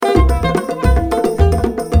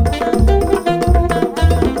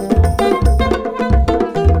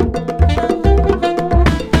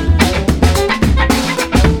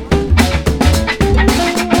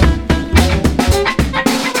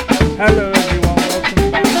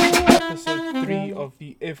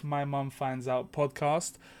If My Mum Finds Out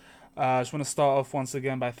podcast. I just want to start off once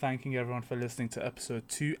again by thanking everyone for listening to episode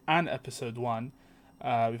 2 and episode 1.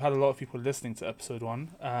 We've had a lot of people listening to episode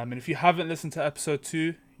 1. And if you haven't listened to episode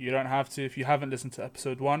 2, you don't have to. If you haven't listened to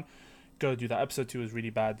episode 1, go do that. Episode 2 was really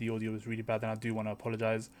bad. The audio was really bad, and I do want to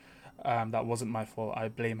apologize. That wasn't my fault. I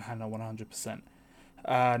blame Hannah 100%.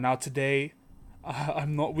 Now today,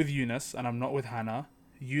 I'm not with Eunice, and I'm not with Hannah.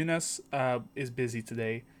 Eunice is busy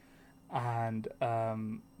today, and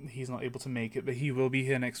he's not able to make it, but he will be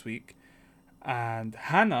here next week. And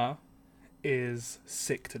Hannah is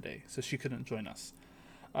sick today, so she couldn't join us.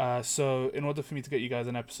 So in order for me to get you guys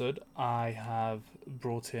an episode, I have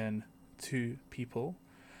brought in 2 people.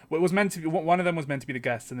 Well, it was meant to be, one of them was meant to be the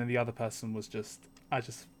guest, and then the other person was I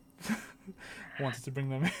just wanted to bring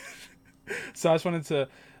them in. So I just wanted to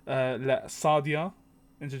let Sadia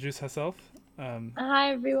introduce herself.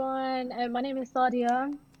 Hi everyone, my name is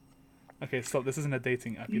Sadia. Okay, stop. This isn't a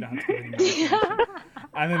dating app. You don't have to give any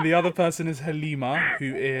And then the other person is Halima,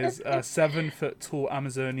 who is a 7-foot tall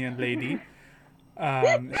Amazonian lady.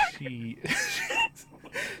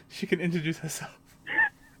 She can introduce herself.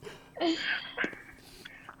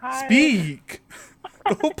 Hi. Speak.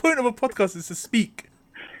 The whole point of a podcast is to speak.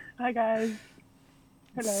 Hi guys.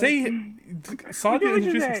 Hello. Say Sadia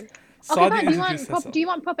introduce herself. Okay, Sadia but introduce herself. do you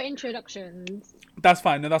want proper introductions? That's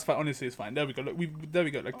fine. No, that's fine. Honestly, it's fine. There we go. Look, there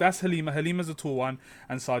we go. Like, that's Halima. Halima's the tall one,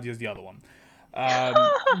 and Sadia's the other one.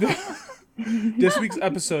 This week's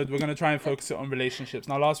episode, we're going to try and focus it on relationships.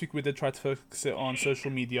 Now, last week we did try to focus it on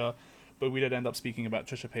social media, but we did end up speaking about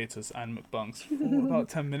Trisha Paytas and mukbangs for about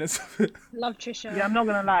 10 minutes of it. Love Trisha. Yeah, I'm not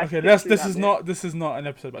gonna lie. Okay, this is not an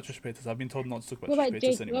episode about Trisha Paytas. I've been told not to talk about What Trisha about,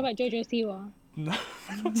 Paytas anymore. what about Jojo Siwa? No,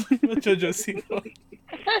 we're not talking about Jojo Siwa.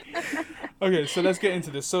 Okay, so let's get into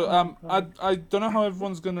this. So I don't know how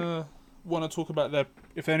everyone's gonna want to talk about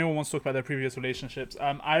if anyone wants to talk about their previous relationships.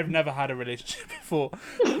 I've never had a relationship before.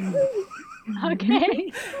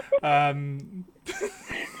 Okay.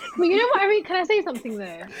 Well, you know what can I say something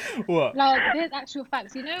though? What? Like, there's actual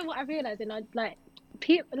facts. You know what I realized?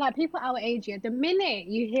 People our age here, the minute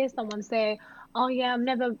you hear someone say, "Oh yeah, I've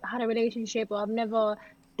never had a relationship," or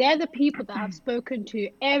they're the people that I've spoken to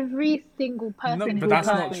every single person. No, who but that's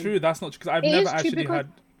has not been. true. That's not true, because I've It never is true actually because-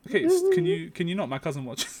 had. Okay, can you not? My cousin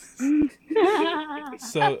watches this.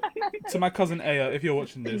 So to my cousin Aya, if you're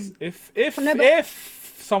watching this, if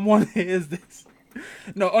someone hears this,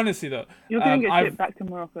 no, honestly though, You're gonna get shipped back to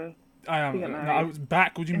Morocco. I am. to get No, married. I was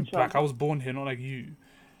back. What do you mean Inshallah. back? I was born here, not like you.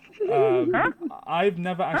 I've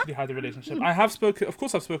never actually had a relationship. Of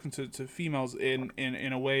course, I've spoken to females in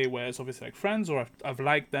a way where it's obviously like friends, or I've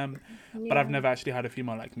liked them, but I've never actually had a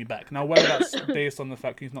female like me back. Now, whether that's based on the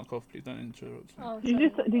fact he's not cough, please don't interrupt me. Oh, Did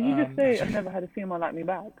you just say I've never had a female like me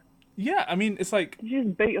back? Yeah, I mean, it's like, Did you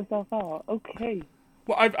just bait yourself out? Okay.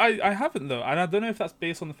 well, I haven't though, and I don't know if that's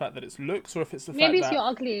based on the fact that it's looks or if it's the maybe fact it's that you're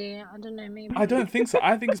ugly. I don't know. Maybe. I don't think so.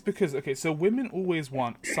 I think it's because so women always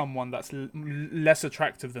want someone that's less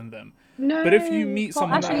attractive than them. No. But if you meet well,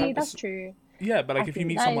 someone actually, that's- that's true. Yeah, but like I if you think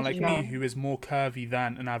meet that someone is like me true. who is more curvy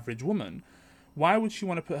than an average woman, why would she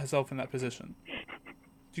want to put herself in that position? Do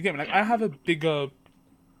you get me? Like, I have a bigger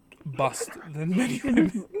bust than many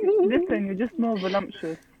women. Listen, you're just more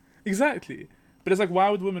voluptuous. Exactly. But it's like, why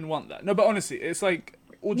would women want that? No, but honestly, it's like,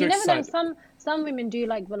 all You jokes never know. aside, Some women do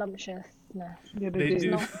like voluptuousness. Yeah, They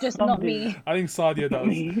do. Just Some not do. me. I think Sadia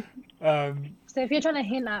does. So if you're trying to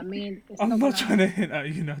hint at me, it's I'm not not gonna trying to hint at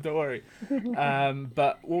you, no, don't worry.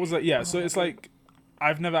 But what was that? Yeah, so it's like,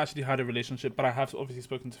 I've never actually had a relationship, but I have obviously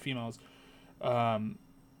spoken to females.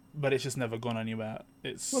 But it's just never gone anywhere.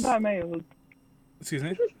 It's... What about males? Excuse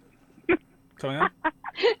me? Coming on?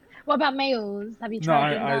 What about males? Have you No,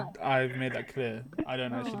 tried doing that? I've made that clear. I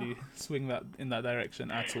don't actually swing that in that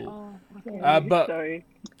direction at all. Oh, okay. But Sorry.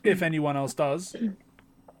 if anyone else does,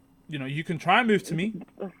 you can try and move to me.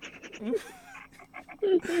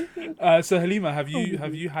 So Halima, have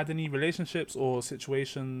you had any relationships or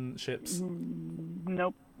situationships?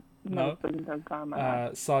 Nope. No? Never spoken to a guy in my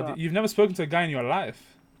life. Sadia, you've never spoken to a guy in your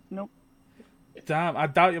life? Nope. Damn, I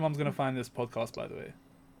doubt your mum's gonna find this podcast, by the way.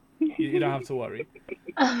 You don't have to worry.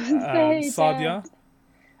 I'm so Sadia? dead.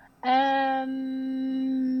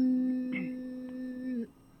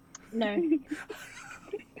 No.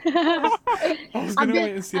 I was gonna been-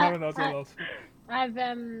 wait and see how else I lost. I've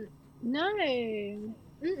no.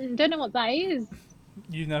 Don't know what that is.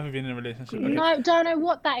 You've never been in a relationship. Okay. No, don't know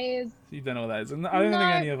what that is. You don't know what that is, and I don't No.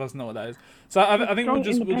 think any of us know what that is. So I think Strong, we'll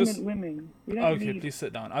just independent women. We don't okay. need... Please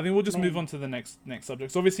sit down. I think we'll just move on to the next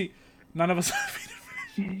subject. So obviously, none of us have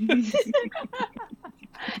been.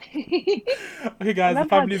 Okay, guys, the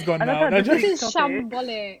family's gone now. No, This just- is Topic.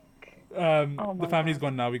 shambolic. The family's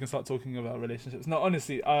gone now. We can start talking about relationships. No,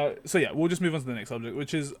 honestly. So yeah, we'll just move on to the next subject,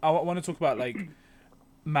 which is I want to talk about like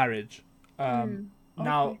marriage.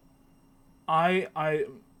 Now,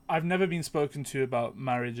 I've never been spoken to about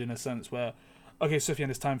marriage in a sense where, okay, Sufyan,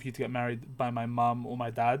 it's time for you to get married by my mum or my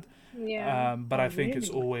dad. Yeah. But I think it's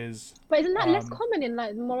always. But isn't that less common in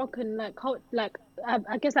like Moroccan like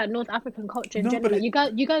I guess like North African culture in general? Like, you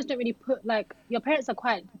guys don't really put like your parents are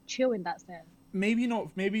quite chill in that sense. Maybe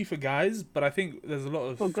not. Maybe for guys, but I think there's a lot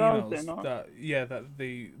of females that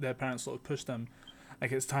their parents sort of push them,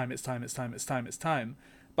 like it's time.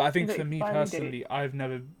 But I think for me personally, I've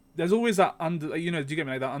never. There's always that do you get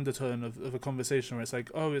me, like that undertone of a conversation where it's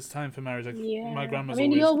like, oh, it's time for marriage. Like my grandma's. I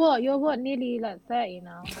mean, always, you're what, nearly like 30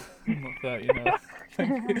 now. I'm not 30, no.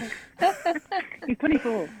 He's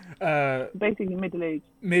 24. Basically middle age.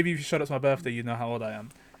 Maybe if you showed up to my birthday, you'd know how old I am.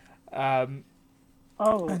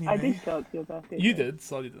 Anyway. I did show up to your birthday. You did,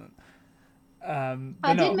 Sally didn't.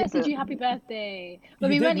 I did message you happy birthday, but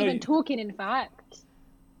we weren't even talking. In fact.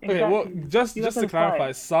 Okay, well, just to clarify,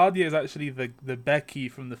 Sadia is actually the Becky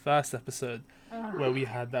from the first episode where we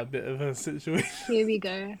had that bit of a situation. Here we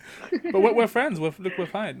go. But we're friends. We're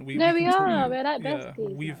fine. We are. We're like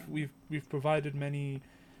besties. We've provided many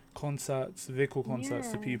vocal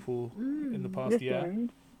concerts to people in the past year.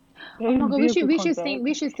 Oh my god,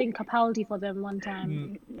 we should sing Capaldi for them one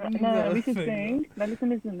time. No, we should sing. Now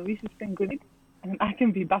listen. We should sing good, and I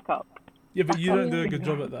can be backup. Yeah, but you don't do a good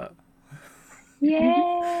job at that.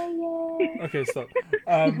 Yeah. Okay, stop.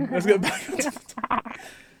 Let's get back to the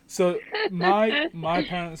So my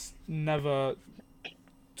parents never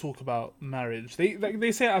talk about marriage.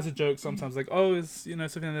 They say it as a joke sometimes, like, oh, it's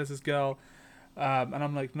something, there's this girl, and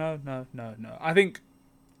I'm like, no. I think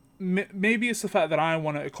maybe it's the fact that I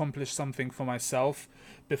want to accomplish something for myself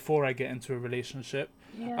before I get into a relationship.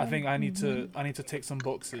 Yeah. I think I need to tick some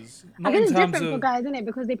boxes. I think it's different for guys, isn't it?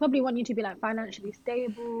 Because they probably want you to be like financially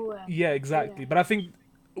stable. Yeah, exactly. Yeah. But I think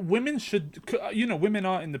women women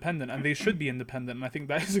are independent and they should be independent, and I think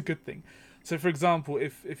that is a good thing. So, for example,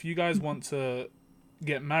 if you guys want to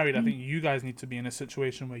get married, I think you guys need to be in a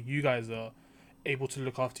situation where you guys are able to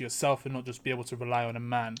look after yourself and not just be able to rely on a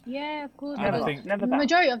man. Yeah, of course. And never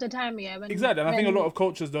majority of the time, yeah. Exactly, and I think a lot of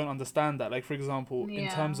cultures don't understand that. Like, for example, in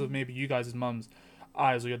terms of maybe you guys' mums'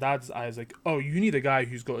 eyes or your dad's eyes, like, oh, you need a guy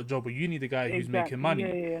who's got a job, or you need a guy who's making money.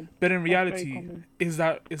 Yeah. But in reality, is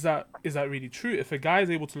that really true? If a guy is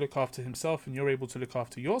able to look after himself and you're able to look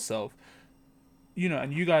after yourself,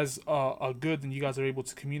 and you guys are good, and you guys are able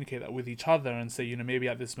to communicate that with each other and say, maybe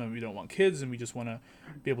at this moment we don't want kids and we just want to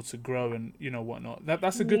be able to grow and whatnot.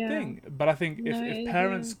 That's a good thing. But I think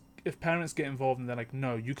if parents get involved and they're like,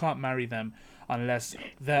 no, you can't marry them unless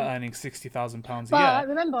they're earning £60,000 a year. But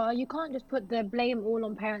remember, you can't just put the blame all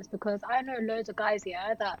on parents, because I know loads of guys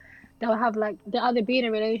here that they'll have they either be in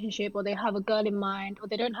a relationship or they have a girl in mind, or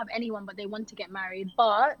they don't have anyone but they want to get married.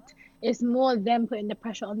 But it's more them putting the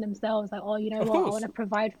pressure on themselves, like, oh, you know what, I want to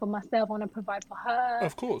provide for myself, I want to provide for her.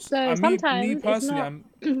 Of course. So sometimes me personally, I'm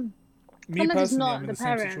in the same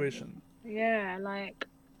parent. situation. Yeah, like.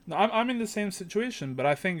 No, I'm in the same situation, but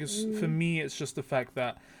I think for me, it's just the fact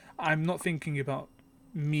that I'm not thinking about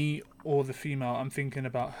me or the female. I'm thinking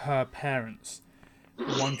about her parents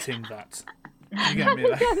wanting that. You get me?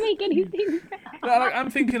 That doesn't make anything. I'm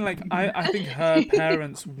thinking, like, I think her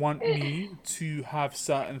parents want me to have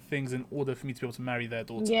certain things in order for me to be able to marry their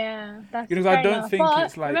daughter. Yeah, that's because I don't think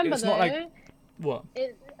it's like, it's not like what.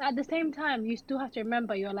 At the same time, you still have to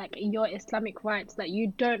remember your Islamic rights, that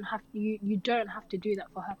you don't have to do that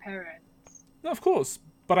for her parents. No, of course,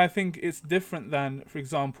 but I think it's different than, for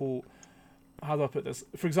example, how do I put this?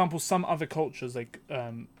 For example, some other cultures, like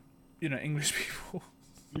English people.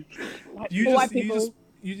 White people.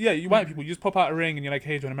 You just pop out a ring and you're like,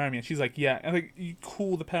 hey, do you want to marry me? And she's like, yeah. And like, you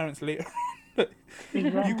call the parents later.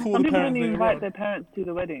 Exactly. You call the parents later. Invite their parents to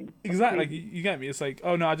the wedding. Exactly. Like, you get me? It's like,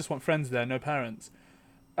 oh no, I just want friends there, no parents.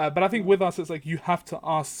 But I think with us, it's like you have to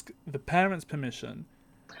ask the parents' permission.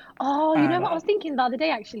 Oh, you know what I was thinking the other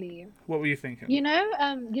day, actually? What were you thinking? You know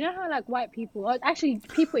how like white people, or actually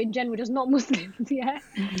people in general, just not Muslims, yeah?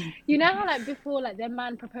 You know how like before like their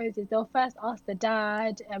man proposes, they'll first ask the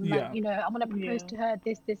dad, I want to propose to her,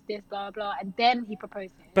 this, blah, blah, and then he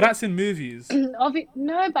proposes. But that's in movies. No,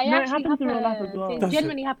 but it actually happens. In real life as well. It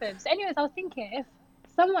genuinely happens. So anyways, I was thinking, if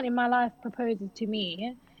someone in my life proposes to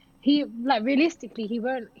me, he, like, realistically, he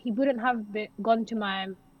wouldn't have gone to my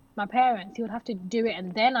parents. He would have to do it,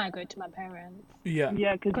 and then I go to my parents. Yeah.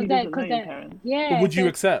 Yeah, because he doesn't know your parents. Yeah. But would you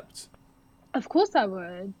accept? Of course I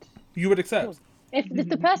would. You would accept? If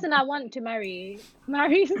the person I want to marry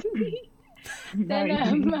marries me. then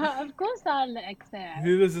Marry. of course I'll accept.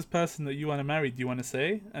 Who is this person that you want to marry? Do you want to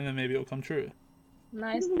say? And then maybe it'll come true.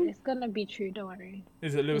 Nice, it's gonna be true. Don't worry.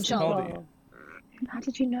 Is it Lewis Inshallah. Capaldi? How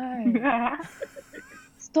did you know?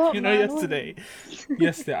 Stop, You know, man.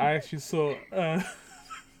 yesterday I actually saw a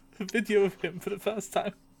video of him for the first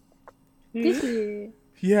time. Did you?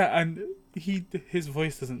 Yeah, and his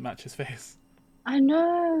voice doesn't match his face. I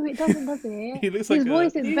know it doesn't, does it? He looks His like a-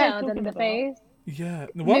 voice Who is you better guys than talking the about? face. Yeah.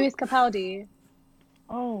 What? Lewis Capaldi.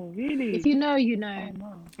 Oh, really? If you know, you Oh, know.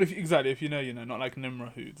 no. Exactly. If you know, you know. Not like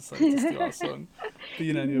Nimra who decided to steal our song. But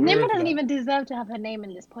you know, you're aware Nimra of doesn't that. even deserve to have her name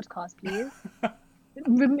in this podcast, please.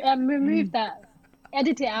 Remove that.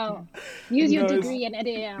 Edit it out. Use your No, it's- degree and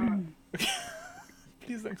edit it out.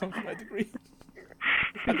 Please don't come for my degree.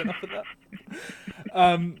 I've had enough of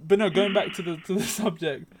that. But no, going back to the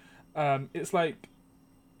subject, it's like,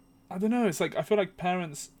 I don't know. It's like I feel like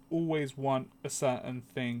parents always want a certain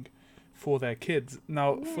thing for their kids.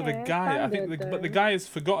 Now, for the Yeah, guy, I think, standard, but the though. guy is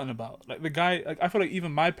forgotten about. Like the guy, like I feel like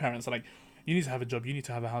even my parents are like, you need to have a job, you need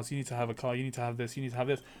to have a house, you need to have a car, you need to have this, you need to have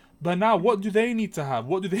this. But now, what do they need to have?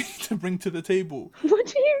 What do they need to bring to the table? What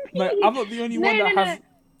do you mean? Like, I'm not the only No, one that no, has.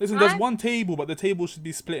 Listen, there's I- one table, but the table should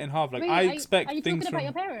be split in half. Like, Wait, I are expect you things talking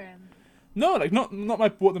about from. your parents? No, like not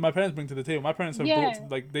what my parents bring to the table. My parents have Yeah.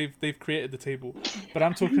 brought like they've created the table, but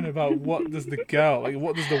I'm talking about what does the girl, like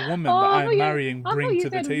what does the woman that I thought I'm you- marrying I bring thought you to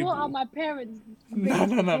the said, table? What are my parents? No.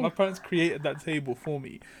 My parents created that table for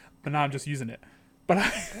me, but now I'm just using it. But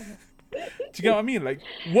do you get what I mean? Like,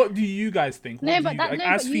 what do you guys think? No, What do but you, that- like no,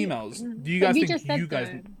 as but you- females, do you but guys you think just said you guys?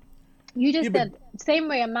 so. You just Yeah, but- said same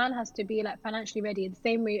way a man has to be like financially ready, the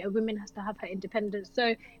same way a woman has to have her independence.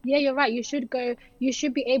 So yeah, you're right. You should go. You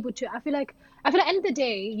should be able to. I feel like at the end of the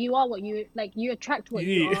day, you are what you like. You attract what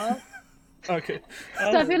you Yeah. are. Okay.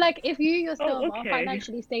 So I feel like if you yourself are okay.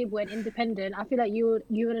 financially stable and independent, I feel like you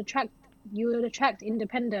would attract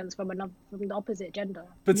independence from the opposite gender.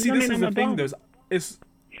 But see, You this don't is mean the thing, I'm though.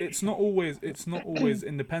 It's not always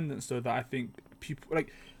independence, though. That I think people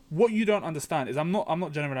like. What you don't understand is I'm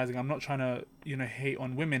not generalizing. I'm not trying to hate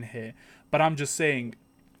on women here, but I'm just saying,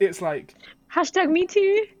 it's like Hashtag me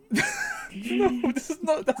too. no, that's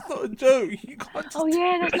not a joke. You can't. Just Oh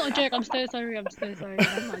yeah, that's not a joke. I'm so sorry.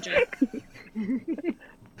 That's not a joke.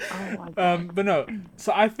 Oh my god. But no.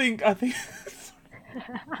 So I think I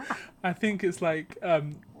think it's like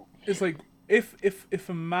if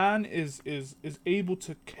a man is able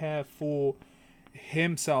to care for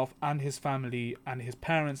himself and his family and his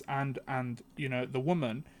parents and the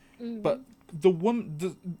woman, but the woman,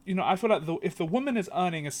 I feel like if the woman is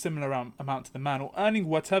earning a similar amount to the man or earning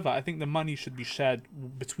whatever, I think the money should be shared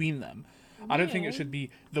between them. I don't think it Yeah. should be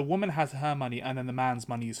the woman has her money and then the man's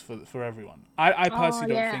money is for everyone. I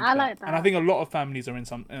personally yeah, don't think I like and I that. think a lot of families are in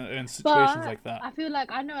situations like that. I feel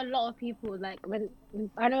like I know a lot of people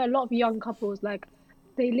I know a lot of young couples like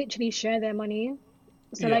they literally share their money.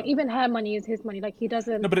 So like Yeah. even her money is his money. Like he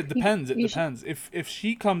doesn't. No, but it depends. It you should- depends. If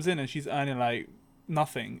she comes in and she's earning like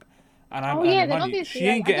nothing, and I'm Oh yeah, earning then money, obviously she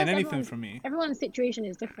ain't I getting guess anything from me. Everyone's situation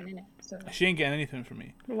is different, innit? So She ain't getting anything from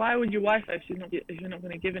me. Why would your wife if you're not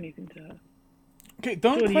going to give anything to her? Okay,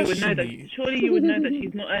 don't Surely you would know question that. me. Surely you would know that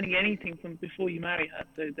she's not earning anything from before you marry her.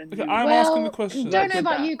 So then. Okay, you- I'm well, asking the question. don't know With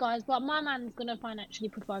about that. you guys, but my man's gonna financially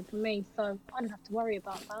provide for me, so I don't have to worry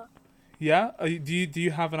about that. Yeah? Do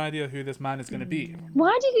you have an idea who this man is going to be?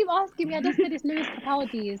 Why do you keep asking me? I just said it's Lewis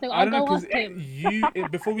Capaldi, so I I'll don't know go because ask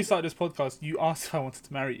him. before we started this podcast, you asked if I wanted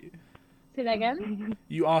to marry you. Say that again.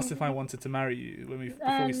 You asked if I wanted to marry you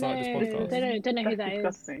before we started this No, podcast. don't know who That's that is.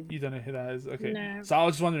 disgusting. You don't know who that is? Okay. No. So I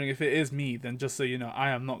was just wondering if it is me, then just so you know,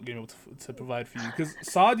 I am not going to be able to provide for you. Because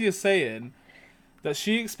Sadia is saying that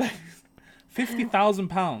she expects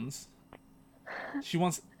 £50,000. She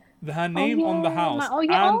wants her name on the yeah, house oh,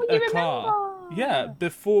 yeah, and oh, you a car. remember. Yeah,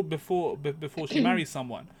 before she marries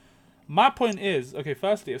someone. My point is, okay,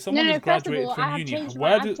 firstly, if someone No, is first of graduating all, I from have uni, changed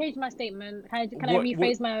where I've changed my statement. Can I What-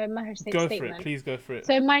 rephrase my go statement? for it, please go for it.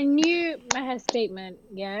 So my new Meher statement,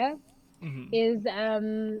 yeah, Mhm. is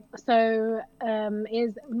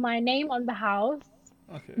my name on the house,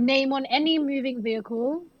 Okay. name on any moving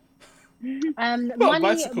vehicle, What, a money,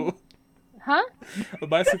 bicycle? huh? A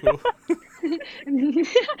bicycle.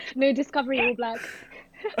 No, Discovery All Black.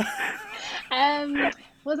 What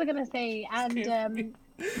was I gonna say? And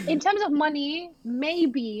in terms of money,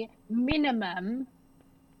 maybe minimum,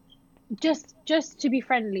 just to be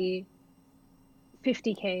friendly,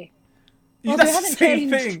 50K. Yeah, Although it that's the hasn't same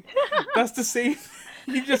changed. thing. That's the same.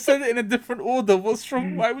 You just said it in a different order. What's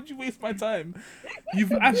wrong? Why would you waste my time?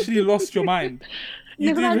 You've actually lost your mind.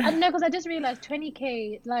 You No, do. because I just realized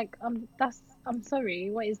 20K. Like that's I'm sorry,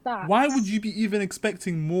 what is that? Why would you be even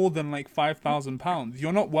expecting more than like £5,000?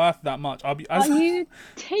 You're not worth that much. I'll be. Are you From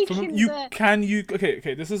taking you the? can you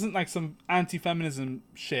okay. This isn't like some anti-feminism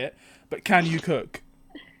shit, but can you cook?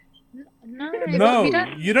 No, No, we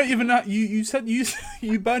don't. you don't even know. You said you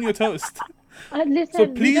you burn your toast. Listen, So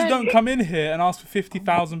we please don't come in here and ask for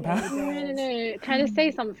 £50,000. No. Can I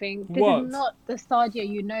say something? This What? is not the Sadia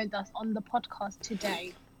you know that's on the podcast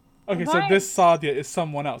today. Okay, so Right. this Sadia is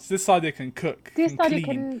someone else. This Sadia can cook, This can Sadia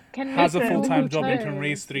clean, can has a make full-time normal job, and can toast.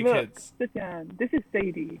 raise 3 Look, kids. Sufyan, this is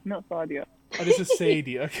Sadie, not Sadia. Oh, this is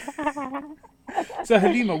Sadie. Okay. So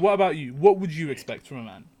Halima, what about you? What would you expect from a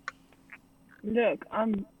man? Look,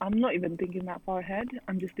 I'm not even thinking that far ahead.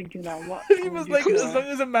 I'm just thinking about what. Halima's like, as long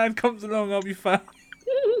as a man comes along, I'll be fine.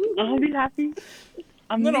 I'll be happy.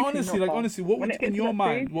 I'm No, literally honestly, not like far. honestly, what When would it gets in to your that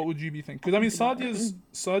mind? stage, What would you be thinking? Because I mean, Sadia's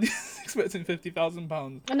expecting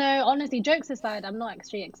 £50,000. No, honestly, jokes aside, I'm not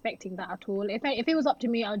actually expecting that at all. If it was up to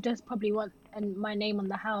me, I'd just probably want my name on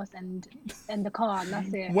the house and the car, and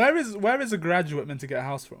that's it. Where is a graduate meant to get a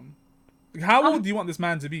house from? Like, how old do you want this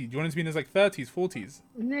man to be? Do you want him to be in his like 30s, 40s?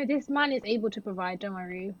 No, this man is able to provide. Don't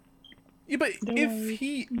worry. Yeah, but Don't if worry.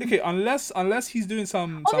 he unless he's doing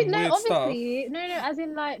some No, weird stuff. obviously, no, as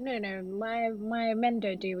in like, no. My men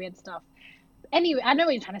don't do weird stuff. Anyway, I know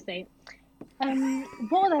what you're trying to say.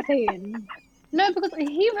 What was I saying? No, because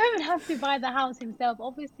he won't have to buy the house himself.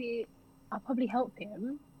 Obviously, I'll probably help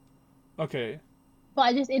him. Okay, But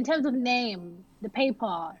I just, in terms of name, the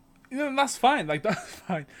paper. you know, that's fine. Like that's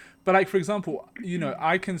fine. But like for example, you know,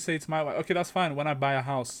 I can say to my wife, okay, that's fine. When I buy a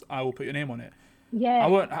house, I will put your name on it. Yeah. I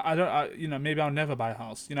won't. I don't. You know, maybe I'll never buy a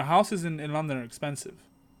house. You know, houses in London are expensive.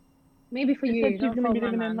 Maybe for She you, said she's not gonna for be my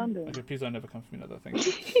living in man. London. Okay, please don't ever come for me another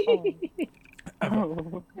thing.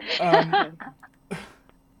 Oh.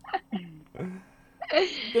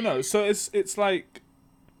 But no, so it's like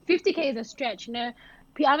 50k is a stretch, you know.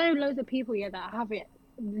 I know loads of people here that have it,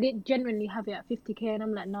 genuinely have it at 50k, and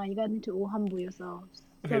I'm like, no, you guys need to all humble yourselves.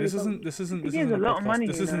 okay. Sorry, This but isn't It is a a lot of podcast. money,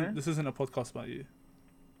 This you isn't know. this isn't a podcast about you.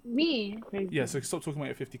 me. Crazy. Yeah, so stop talking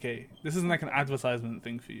about your 50k. This isn't like an advertisement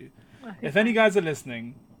thing for you. Okay, If any guys are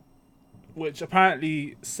listening, which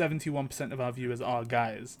apparently 71% of our viewers are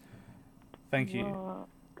guys, thank you. What?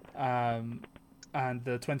 And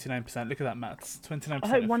the 29%, look at that maths. 29% I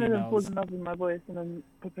hope of one of them falls females. in love with my voice and then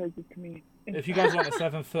proposes to me. If you guys want a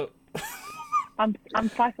 7 foot, I'm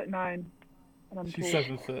 5'9", and I'm she's tall.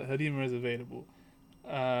 7 foot. Halima is available.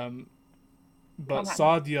 But Come on.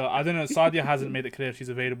 Sadia, I don't know. Sadia hasn't made it clear if she's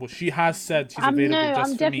available. She has said she's available No, just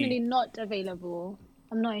I'm for definitely me. not available.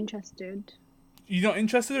 I'm not interested. You're not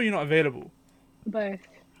interested or you're not available? Both.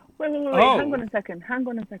 Wait. Oh. Hang on a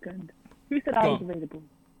second. Who said I Go was on. available?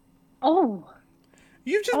 Oh,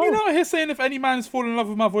 You've just been out here saying if any man's fallen in love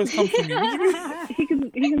with my voice, come for me. What do you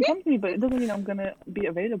mean? He can come to me, but it doesn't mean I'm gonna be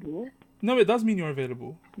available. No, it does mean you're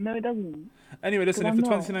available. No, it doesn't. Anyway, listen. But If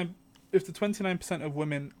the I'm not. 29% of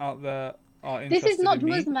women out there are this interested is not in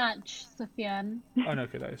me, Muzmatch, Sufyan. oh no,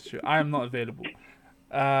 okay, that is true. I am not available.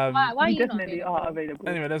 Why are You you not definitely available? are available.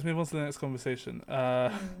 Anyway, let's move on to the next conversation.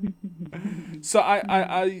 So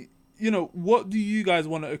I, you know, what do you guys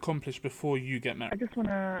want to accomplish before you get I married? just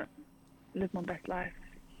wanna live my best life,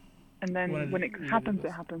 and then Wanna when it live happens, your it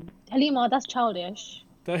best- happens. Halima, that's childish.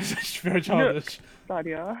 That is actually very childish.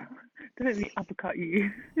 Sadia, don't let me uppercut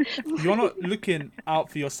you. You're not looking out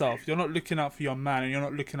for yourself. You're not looking out for your man, and you're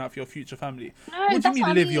not looking out for your future family. No, What do you that's mean what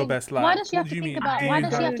I live your mean. best life? Why does she What have do to you think mean? about? Do Why you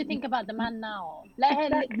does she have have- to think about the man now? Let her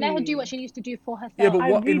do Exactly. what she needs to do for herself. Yeah, but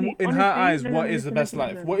I what really- in her honestly, eyes, no, what no, is the listen, best listen,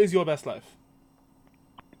 life? listen. What is your best life?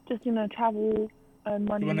 Just travel, earn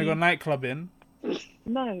money. You want to go nightclubbing?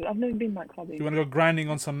 No, I've never been nightclubbing. You want to go grinding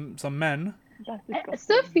on some men? That's disgusting.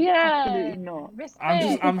 Sophia, Absolutely not. respect.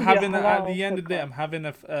 I'm to be a having at halal the end of the day, podcast. I'm having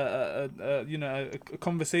a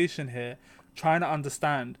conversation here, trying to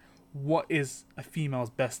understand what is a female's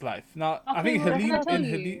best life. Now, I Okay, think well, can I Halim tell in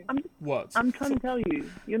you? Halim, what? I'm trying to tell you.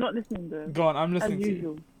 You're not listening though. Go on, I'm As listening to you.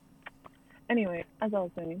 usual. Anyway, as I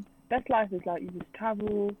was saying, best life is like you just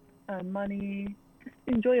travel, earn money, just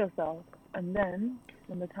enjoy yourself, and then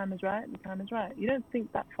when the time is right, the time is right. You don't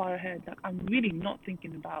think that far ahead. Like I'm really not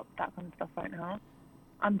thinking about that kind of stuff right now.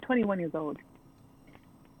 I'm 21 years old.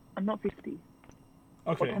 I'm not 50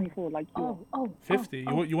 or Okay, 24 like you. Oh, 50. You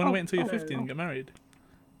want to oh, wait until you're oh, 50 and oh. get married?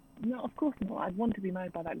 No, of course not. I'd want to be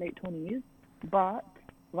married by like late 20s, but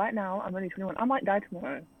right now I'm only 21. I might die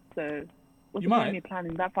tomorrow, so what's You the point might. of me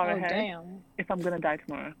planning that far oh, ahead damn. if I'm gonna die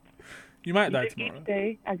tomorrow? You might die You take tomorrow. Each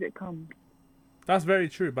day as it comes. That's very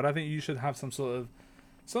true, but I think you should have some sort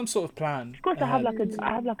of plan. Of course, I have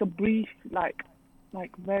ahead. like a brief, like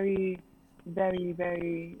very, very,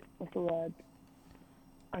 very, what's the word?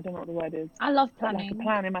 I don't know what the word is. I love Like a planning.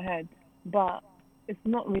 plan in my head, but it's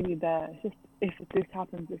not really there. It's just if this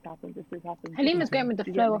happens, this happens. If this happens, this Halima's going happens. with the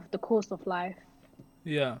Do you get flow me? of the course of life.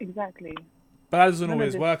 Yeah. Exactly. But that doesn't None of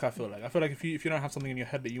always this- work. I feel like if you don't have something in your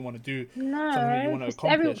head that you want to do, something that you No, want to for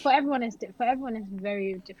accomplish. everyone is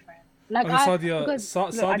very different. Like Okay, Sadia, because Look, I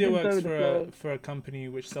Sadia just go works with the flow. for a company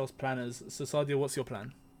which sells planners. So Sadia, what's your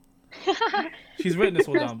plan? She's written this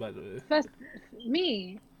all down, by the way. first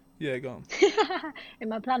me Yeah, go on. in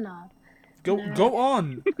my planner. Go No. go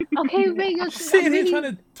on. Okay, wait, you're Just sitting here really,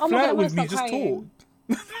 trying to oh my God, flirt I'm gonna with me. start Just talk. crying.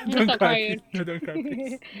 I'm gonna Don't start cry, crying. please. No, don't cry,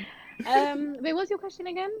 please. Wait, what's your question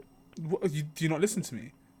again? Do you not listen to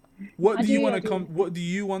me? What I do you do, want I to do. What do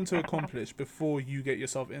you want to accomplish before you get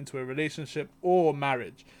yourself into a relationship or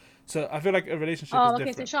marriage? So I feel like a relationship Oh, is okay, so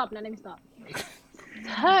different. sharp. Now let me start.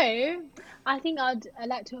 So, I think I'd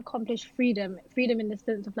like to accomplish freedom. Freedom in the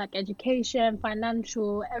sense of like education,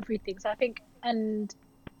 financial, everything. So I think, and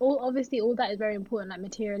obviously all that is very important, like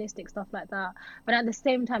materialistic stuff like that. But at the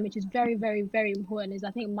same time, which is very, very, very important, is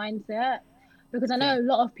I think mindset. Because I know Okay. a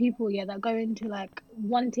lot of people, yeah, that go into like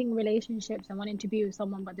wanting relationships and wanting to be with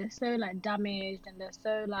someone, but they're so like damaged and they're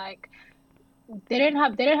so like they don't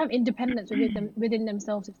have independence within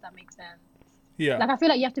themselves, if that makes sense. Yeah. Like I feel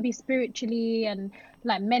like you have to be spiritually and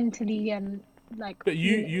like mentally and like But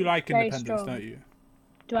you like very independence, strong. don't you?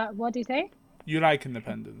 What do you say? You like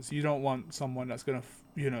independence. You don't want someone that's gonna,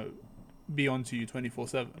 be onto you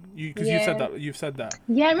 24/7. Because you said Yeah. that. You've said that.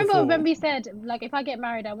 Yeah, I remember before. when we said like if I get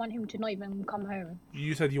married, I want him to not even come home.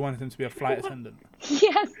 You said you wanted him to be a flight attendant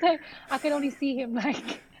Yeah, so I can only see him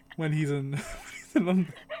like when he's in,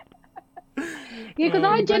 London. yeah, because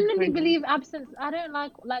I That's genuinely crazy. believe absence. I don't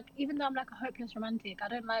like even though I'm like a hopeless romantic, I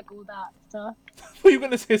don't like all that stuff. Were you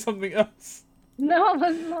gonna say something else? No, I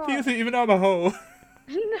was not. You say even though I'm a hoe.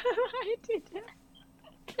 No, I didn't.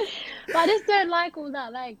 But I just don't like all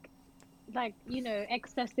that, like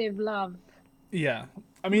excessive love. Yeah.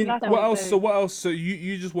 I mean, That's what what I'm else? saying. So what else? So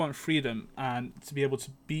you just want freedom and to be able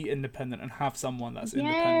to be independent and have someone that's Yeah,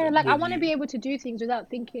 independent. like I with want to you. be able to do things without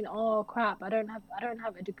thinking, oh crap, I don't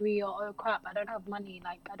have a degree, or oh crap, I don't have money.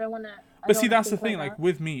 Like I don't want to. But see, that's the thing. Like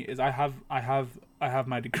with me, is I have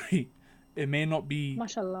my degree. It may not be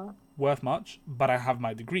Mashallah. worth much, but I have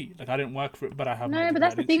my degree. Like I didn't work for it, but I have my No, degree. but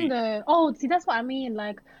that's I the didn't thing cheat. though. Oh, see, that's what I mean.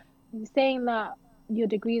 Like saying that your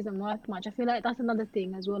degree isn't worth much. I feel like that's another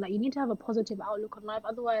thing as well. Like you need to have a positive outlook on life.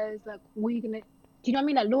 Otherwise, like what are you gonna? Do you know what I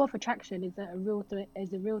mean? Like law of attraction is a real thing.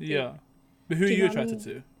 Is a real thing. Yeah. But who are Do you you know what I attracted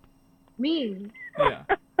mean? to? Me. Yeah.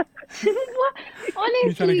 What? You're trying to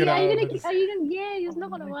Honestly, get are out you of gonna? this. Are you gonna? Yeah, it's not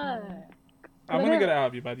gonna work. I'm I gonna don't- get it out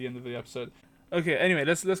of you by the end of the episode. Okay. Anyway,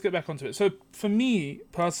 let's get back onto it. So for me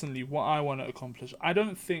personally, what I want to accomplish, I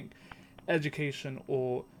don't think education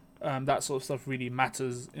or that sort of stuff really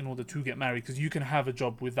matters in order to get married because you can have a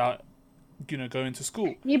job without, going to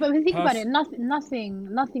school. Yeah, but if you think about Pers- it,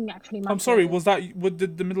 nothing actually matters. I'm sorry. Was that?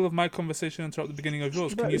 Did the middle of my conversation interrupt the beginning of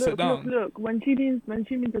yours? Can But you sit look, down? look. When she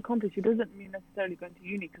means accomplished, it doesn't mean necessarily going to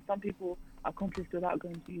uni. Because some people accomplish without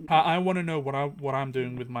going to uni. I want to know what I'm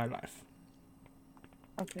doing with my life.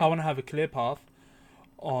 Okay. I want to have a clear path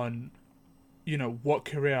on, what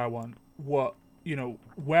career I want,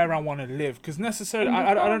 where I want to live. Because necessarily,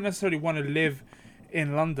 I don't necessarily want to live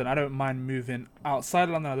in London. I don't mind moving outside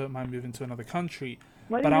London. I don't mind moving to another country.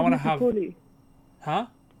 Why but you I wanna move to have- Crawley? Huh?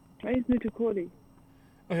 Why you move to Crawley?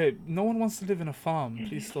 Okay, no one wants to live in a farm.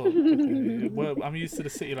 Please stop. Okay, I'm used to the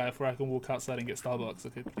city life where I can walk outside and get Starbucks.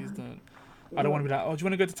 Okay, please don't. I don't want to be like, oh, do you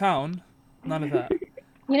want to go to town? None of that.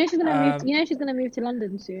 You know she's gonna move. Um, You know she's gonna move to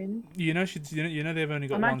London soon. They've only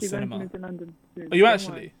got I'm one actually going to cinema. move to London soon. Are you Don't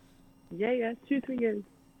actually? worry. Yeah, 2-3 years.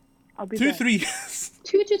 I'll be 2-3 there. years.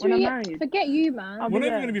 2 to When 3 I'm years. married. Forget you, man. I'll be We're not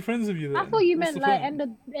even there. going to be friends with you then. I thought you What's meant the like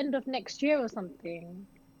point? end of next year or something.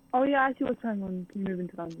 Oh yeah, I actually was planning on moving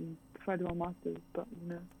to London before I do my masters, but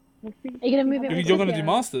we'll see. Are you gonna move in with You're going to do Sophia?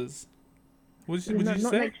 masters. What did you Not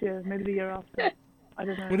say? next year, maybe the year after. I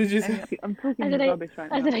don't know. What did you say? Anyway, I'm talking I don't know. rubbish right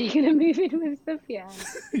I now. said, are you gonna move in with Sophia?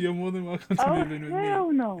 You're more than welcome to Oh move in with me.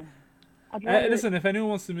 hell no! I'd rather Listen, if anyone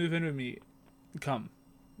wants to move in with me, come.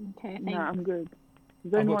 Okay, thanks. Nah, I'm good.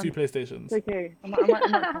 I've Zone got one. 2 PlayStations. It's okay. I might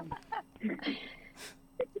come.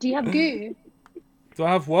 Do you have goo? Do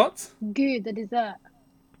I have what? Goo, the dessert.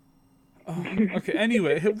 Oh, okay,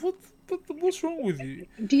 anyway, what's wrong with you?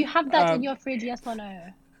 Do you have that in Um, your fridge? Yes or no?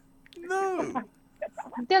 No.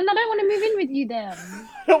 Then I don't want to move in with you. Then I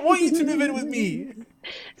don't want you to move in with me.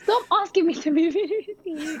 stop asking me to move in with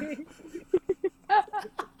you.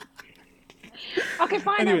 Okay,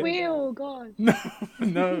 fine. Anyway. I will. God.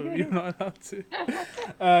 No, you're not allowed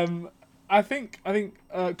to. I think,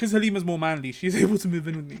 because Halima's more manly, she's able to move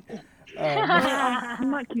in with me. I'll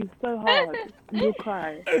smack you so hard, you'll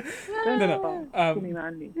cry. Don't No, no. start. Call me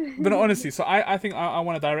manly. But no, honestly, so I think I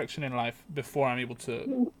want a direction in life before I'm able to have a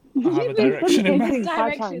You've been You said direction the in same my. thing 5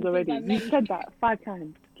 Directions times since already. I You met you. said that 5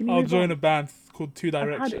 times. Can you I'll move join on? a band called Two I've had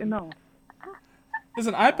Direction. enough.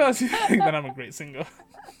 Listen, I personally think that I'm a great singer.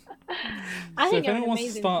 I So think if you're an anyone wants to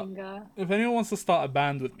amazing start, singer. if anyone wants to start a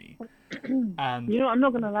band with me, and You know, I'm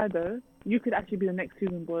not gonna lie though. You could actually be the next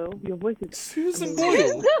Susan Boyle. Your voice is Susan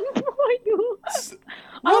amazing. Boyle,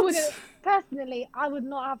 I what? wouldn't personally. I would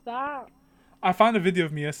not have that. I found a video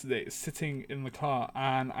of me yesterday sitting in the car,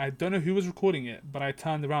 and I don't know who was recording it, but I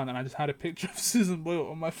turned around and I just had a picture of Susan Boyle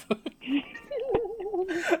on my phone,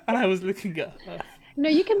 and I was looking at her. No,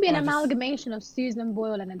 you can be an I just- amalgamation of Susan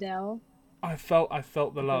Boyle and Adele, I felt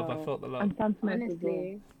the love. I Wow. felt the love. And Sam Smith as well.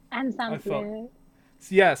 honestly. And Sam I felt- Smith.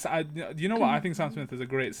 Yes, you know what? I think Sam Smith is a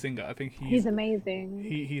great singer. I think He's amazing.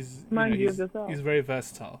 he's Mind you of he's, yourself. he's very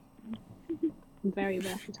versatile. Very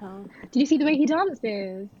versatile. Did you see the way he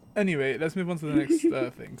dances? Anyway, let's move on to the next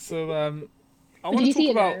thing. So I Did want you to see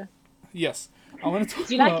talk it about though? yes. I want to talk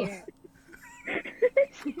Do you about. like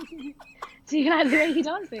it? Do you like the way he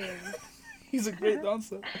dances? He's a great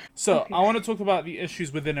dancer. So I want to talk about the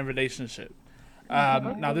issues within a relationship.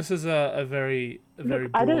 Now this is a very Look,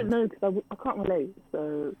 broad. I don't know because I can't relate.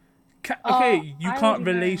 So Okay, you I can't already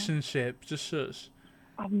know. relationship. Just shush.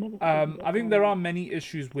 I've never. I think there are many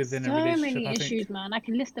issues within a So relationship. many I think, issues, man. I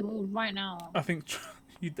can list them all right now. I think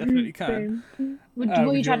you definitely can. What are with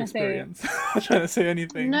you your trying to say? experience. I'm trying to say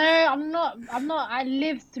anything. No, I'm not. I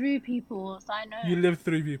live through people, so I know. You live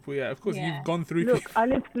through people, yeah. Of course, Yeah. you've gone through Look, people. I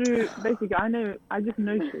lived through. Basically, I just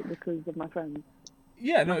know shit because of my friends.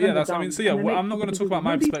 Yeah, no, My yeah. friends That's. are I mean, dumb, so yeah. and they Well, make I'm not going to talk stupid about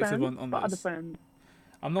my decisions. Not perspective these friends, on but other this. friends.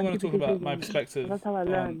 I'm not going to talk Stupid about my decisions. perspective. That's how I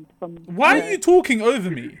learned from. Why yeah. are you talking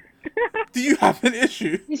over me? Do you have an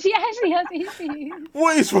issue? She actually has issues.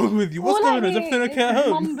 What is wrong with you? What's All I going on? Is hear everything okay at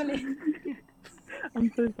is home? mumbling.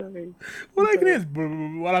 I'm so sorry. All I can hear is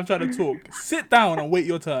while I'm trying to talk. Sit down and wait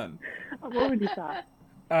your turn. I'm already sat.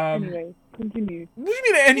 Um, Anyway, continue. What do you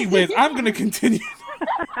mean anyways? I'm going to continue.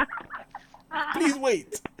 Please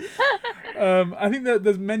wait. I think that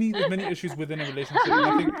there's many issues within a relationship.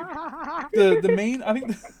 And I think the main. I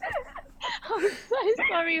think. I'm so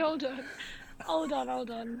sorry. Hold on.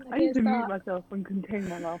 I Okay, need to mute start. myself and contain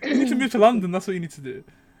my laugh. You need to move to London. That's what you need to do.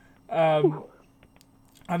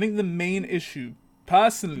 I think the main issue,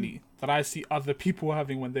 personally, that I see other people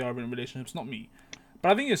having when they are in relationships, not me,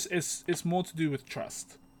 but I think it's more to do with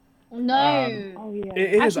trust. No. Oh yeah.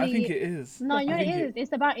 It is. I Actually, think it is. No, you know I it think is.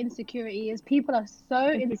 It's about insecurities. People are so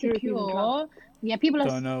Insecurities and insecure. trust. Yeah, people are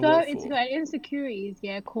Don't know so what for. insecure. And insecurities,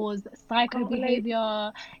 yeah, cause psycho Can't relate.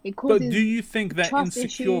 behavior. It But causes. do you think they're trust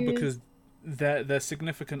insecure issues. because their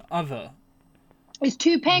significant other? It's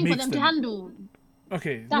too pain for makes them to them- handle.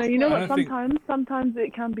 Okay. That's No, you know what- I what? don't think- Sometimes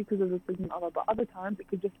it can be because of the significant other, but other times it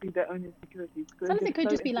could just be their own insecurities. They're Sometimes it could so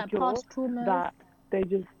just be like insecure past traumas. that they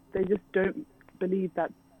just don't believe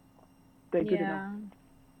that they're good Yeah. enough.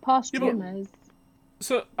 Past Yeah, but- traumas.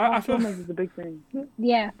 So I Past feel. traumas is a big thing.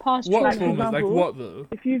 Yeah, past What Like, for traumas? Like example, what though?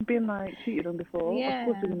 If you've been like cheated on before, Yeah. of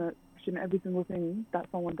course you're gonna question every single thing that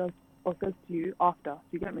someone does or says to you after. Do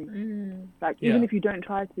you get me? Like even Yeah. if you don't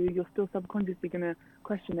try to, you're still subconsciously gonna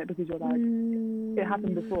question it because you're like, it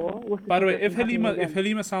happened before. What's the By the way, difference if in happening Halima again?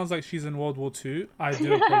 Halima sounds like she's in World War II, I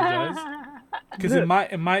do apologize. Because in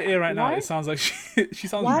my ear right now, Why? it sounds like she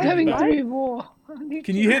sounds Why? really Going bad. through war.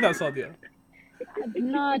 Can you hear that, Sadia?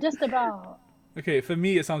 No, just about. Okay, for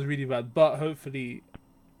me it sounds really bad, but hopefully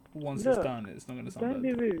once it's Look, done, it's not gonna sound Don't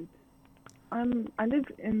be bad. rude. I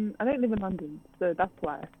don't live in London, so that's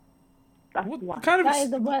why. That's why. What kind of That is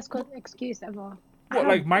the worst excuse ever. what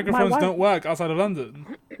like My microphones wife- don't work outside of London?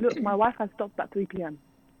 Look, my Wi-Fi stops at 3 p.m.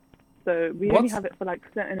 So we What? only have it for like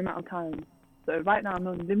a certain amount of time. So right now I'm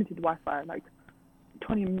on limited Wi-Fi, like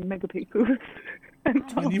 20 megapixels. 20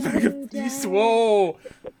 Oh, megapixels. damn. Whoa!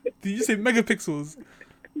 Did you say megapixels?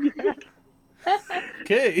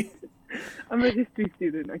 Okay. I'm a history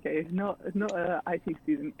student, okay, not a IT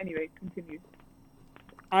student. Anyway, continue.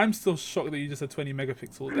 I'm still shocked that you just said 20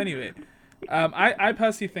 megapixels. Anyway, I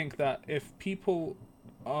personally think that if people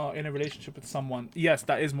are in a relationship with someone, yes,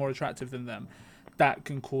 that is more attractive than them. That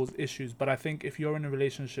can cause issues. But I think if you're in a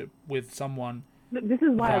relationship with someone, Look, this is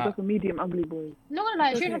why I That- got a medium ugly boy. No,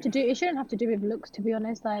 it shouldn't have to do. It shouldn't have to do with looks, to be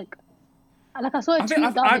honest. Like I saw a I tweet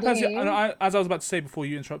think the I other personally, day. as I was about to say before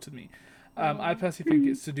you interrupted me, I personally think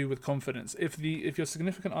it's to do with confidence. If your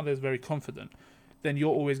significant other is very confident, then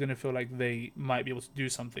you're always going to feel like they might be able to do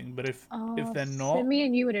something. But if they're So not, me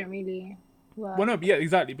and you wouldn't really work. well, no, yeah,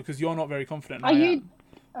 exactly, because you're not very confident. Are and I you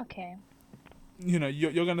am. okay? You know,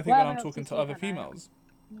 you're going to think Well, that I'm I hope talking to to see other that. females.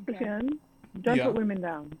 Okay. Christian, don't Yeah. put women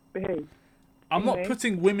down. Behave. I'm not Anyway.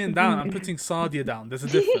 putting women down. I'm putting Sadia down. There's a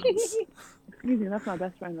difference. Excuse me, that's my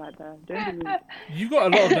best friend right there. Don't be rude. You've got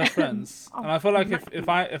a lot of best friends, Oh, and I feel like exactly.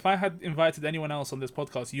 if I had invited anyone else on this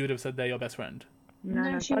podcast, you would have said they're your best friend.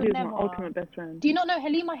 No, she would Sadia's my never. ultimate best friend. Do you not know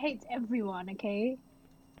Halima hates everyone? Okay.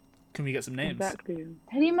 Can we get some names? Exactly.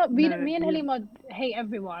 Halima, No, me and yeah. Halima hate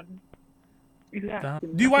everyone. Exactly.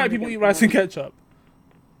 Do white people eat rice and ketchup?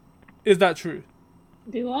 Is that true?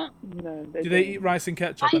 Do what? No, Do they eat rice and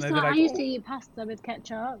ketchup? I used And to, they're like, I used to "Oh, eat pasta with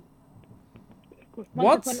ketchup.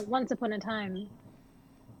 what? Once upon a time.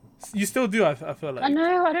 You still do? I feel like. I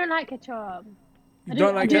know. I don't like ketchup. You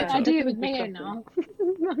don't like ketchup? I do it with Ketchup is mayo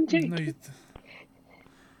disgusting. now. I'm joking.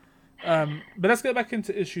 No, but let's get back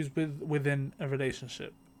into issues within a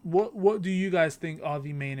relationship. What do you guys think are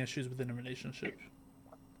the main issues within a relationship?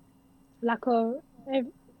 Like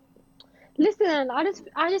listen,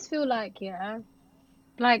 I just feel like, yeah,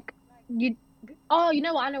 like you. Oh, you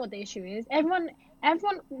know what? I know what the issue is. Everyone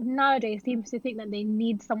nowadays seems to think that they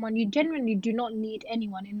need someone. You genuinely do not need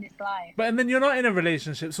anyone in this life. But and then you're not in a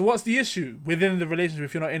relationship. So what's the issue within the relationship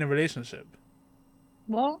if you're not in a relationship?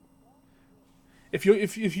 What? If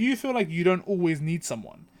you feel like you don't always need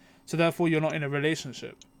someone, so therefore you're not in a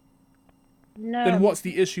relationship, No. then what's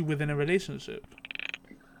the issue within a relationship?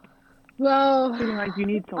 Well, Feeling like you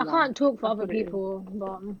need I someone. can't talk for That's other what it is. people,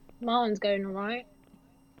 but my one's going alright.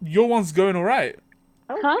 Your one's going alright.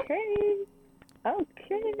 Huh? Okay.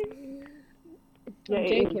 Okay. Yeah, I'm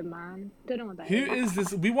it is. joking, man. Don't know what that Who is.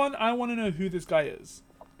 is this? I want to know who this guy is.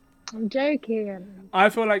 I'm joking. I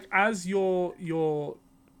feel like as your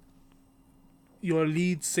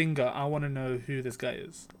lead singer, I want to know who this guy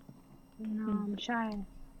is. No, I'm shy.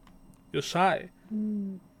 You're shy.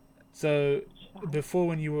 Mm. So before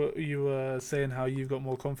when you were saying how you've got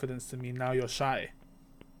more confidence than me, now you're shy.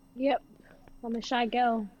 Yep. I'm a shy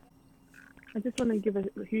girl. I just want to give a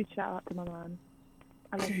huge shout out to my man.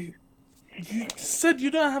 I love you. You said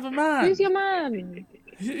you don't have a man. Who's your man?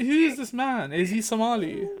 Who is this man? Is he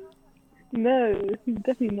Somali? No, he's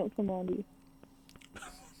definitely not Somali.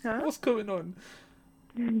 Huh? What's going on?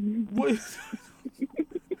 What is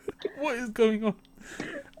what is going on?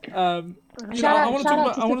 Shout I out, want shout to out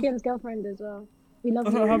talk to about. Sophia's girlfriend as well. We love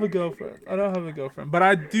I you. don't have a girlfriend. But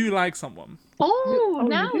I do like someone. Oh, Oh,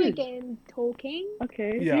 now you we're did? getting talking.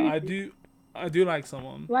 Okay. Yeah, I do like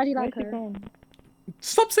someone. Why do you Where's like she her? from?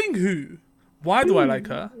 Stop saying who. Why do I like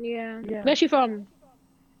her? Yeah. Yeah. Where's she from?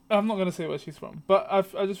 I'm not gonna say where she's from, but I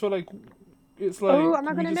just feel like it's like. Oh, I'm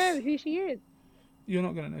not we gonna just- know who she is. You're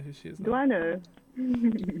not gonna know who she is. Do Now. I know?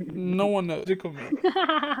 No one knows. Look at me.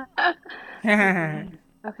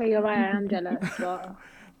 Okay, you're right. I am jealous, but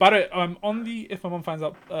By the way, on the If My Mom Finds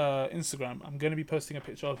Out Instagram, I'm gonna be posting a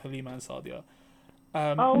picture of Halima and Sadia.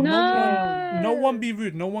 Oh, No one be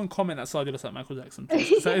rude. No one comment that Sadia looks like Michael Jackson. Please,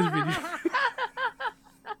 'cause that is really.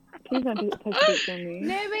 Please don't take a picture of me.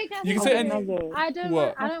 no, wait, You can say any- I don't. What? I don't My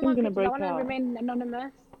want skin's gonna pictures. I break want to out. remain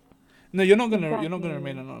anonymous. No, you're not gonna Exactly.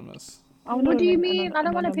 remain anonymous. I wanna What do you remain mean? I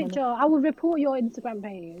don't want a picture. I will report your Instagram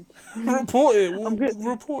page. Report it. I'm good.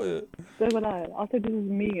 Report it. So will I. I'll say this is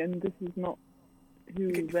me and this is not who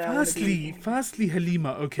where I wanna be. Firstly,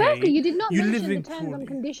 Halima. Okay. Firstly, you did not You mention live the in terms Crawley. and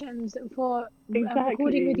conditions for Exactly.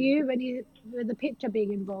 recording with you with the picture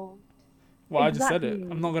being involved. Well, I just said it.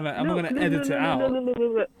 Exactly. I'm not gonna Look, edit it out.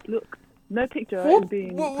 Look, no picture What? is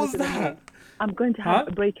being What was posted on that? me. I'm going to have Huh?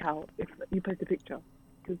 a breakout if you post a picture.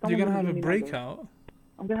 'Cause You're someone gonna will have a give me numbers. breakout.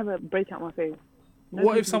 I'm gonna have a breakout on my face. No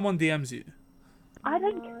What if picture. someone DMs you? I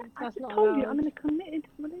don't. No, I that's just not told you allowed. I'm in a committed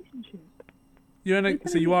relationship. You're in a, You're so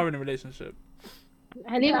telling you me- are in a relationship.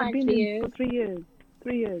 Halima Yeah, I've been actually in for is. 3 years.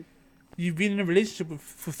 3 years. You've been in a relationship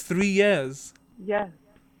for 3 years. Yes.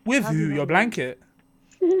 With How do you who? know Your that? blanket?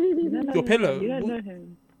 You don't know Your him. pillow? You don't What- know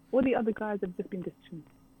him. All the other guys have just been distant.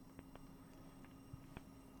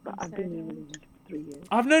 But I'm I've been in a sorry. relationship for 3 years.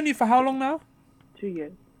 I've known you for how long now? 2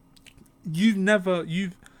 years. You've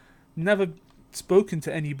never spoken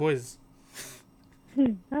to any boys. I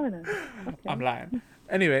don't know. Okay. I'm lying.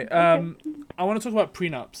 Anyway, I want to talk about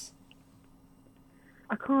prenups.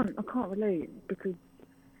 I can't relate because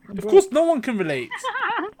I'm Of broke. course, no one can relate.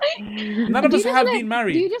 None of Do us you just have wanna- been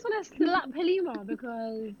married. Do you just want to slap Halima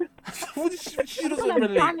because she I doesn't feel like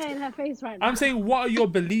relate. banging in her face right now? I'm saying, what are your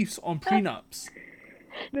beliefs on prenups?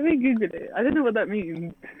 Let me Google it. I don't know what that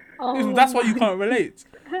means. Oh, That's why you can't relate.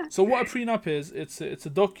 So what a prenup is, it's a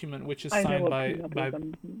document which is I know signed what by prenup by. is.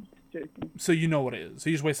 I'm joking. So you know what it is. So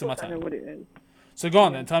you just wasted my I know time. what it is. So go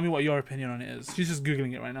on then. Tell me what your opinion on it is. She's just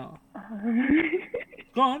googling it right now.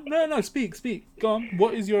 Go on. No. Speak. Go on.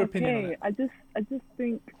 What is your opinion on Okay, it? I just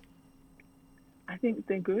think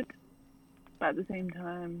they're good. But at the same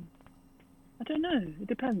time, I don't know. It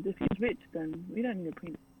depends. If he's rich, then we don't need a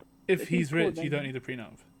prenup. If If he's he's poor, rich, you then- don't need a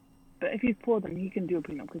prenup. But if he's poor, then he can do a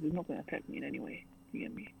prenup because it's not going to affect me in any way. You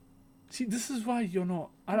get me? See, this is why you're not.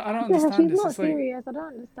 I don't Yeah, understand she's this. not It's like serious. I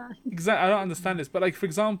don't understand. exactly. I don't understand this. But like, for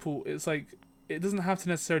example, it's like it doesn't have to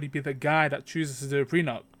necessarily be the guy that chooses to do a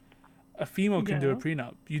prenup. A female can do a Yeah.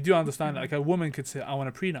 prenup. You do understand that? Like a woman could say, "I want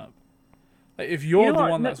a prenup." Like if you're You know the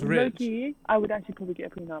what? one that's rich, Low-key, I would actually probably get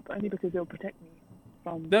a prenup only because it'll protect me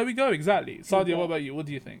from. there we go. Exactly. Sadia, what about you? What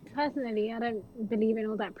do you think? Personally, I don't believe in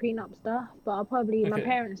all that prenup stuff, but I'll probably my Okay.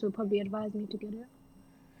 parents will probably advise me to get it.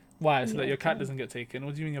 Why? So that Yeah, your cat so- doesn't get taken?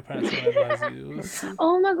 What do you mean your parents are going to advise you?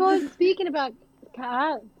 Oh my god! Speaking about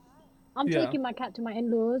cats, I'm Yeah. taking my cat to my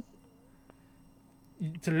in-laws.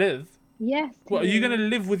 To live? Yes. What, are you Tim. going to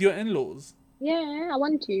live with your in-laws? Yeah, I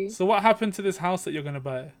want to. So what happened to this house that you're going to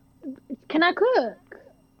buy? Can I cook?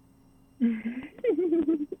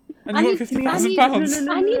 And I you need- want I £50,000? need-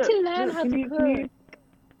 I need to learn how to Can you cook.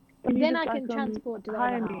 Then just, I can transport to the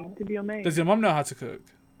hire other me house. to be your maid? Does your mum know how to cook?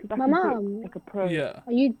 'Cause I My can cook mum? like a pro. Yeah.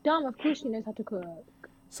 Are you dumb? Of course she knows how to cook.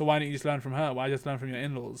 So why don't you just learn from her? Why just learn from your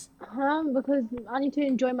in-laws? Because I need to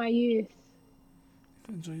enjoy my youth.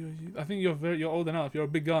 Enjoy your youth. I think you're old enough. You're a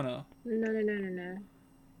big gunner. No.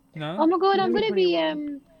 No? Oh my god, I'm Maybe gonna be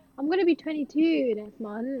 21. I'm gonna be 22 next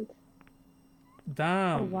month.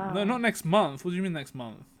 Damn. Oh, wow. No, not next month. What do you mean next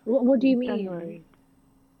month? What do you mean? January.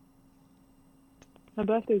 My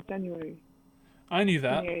birthday is January I knew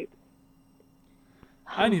that. 28th.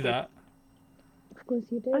 I knew that. Of course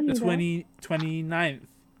you I did. knew The that. 29th.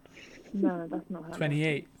 No, that's not her.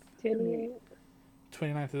 28th. 28.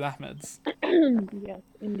 29th is Ahmed's. Yes,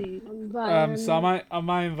 indeed. But, So am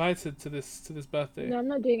I invited to this birthday? No, I'm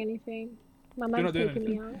not doing anything. My not man's doing taking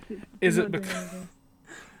me out. Is I'm it not doing because anything.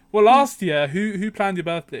 well last year who planned your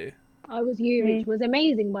birthday? I was you, Me. which was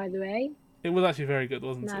amazing, by the way. It was actually very good,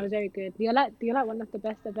 wasn't No, it it? was very good. You're like one of the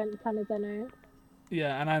best event planners I know.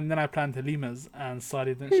 Yeah, and then I planned Halima's and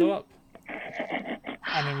Sadi didn't show up.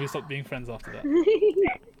 And then we stopped being friends after that.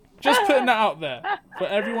 Just putting that out there for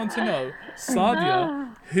everyone to know.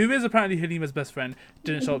 Sadia, who is apparently Halima's best friend,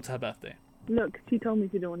 didn't show up to her birthday. Look, she told me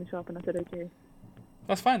she didn't want to show up, and I said okay.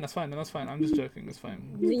 That's fine. I'm just joking. That's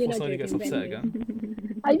fine. You're Before not Sadia gets joking, upset Benny.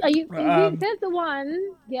 again. Are you? Um, There's the one,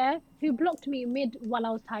 yeah, who blocked me mid while I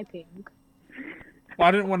was typing. Well,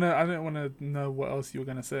 I didn't want to know what else you were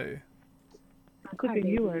gonna say. Because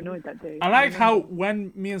you were annoyed that day. I like how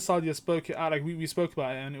when me and Sadia spoke it out, like we spoke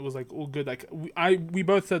about it and it was like all good. Like we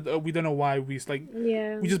both said we don't know why we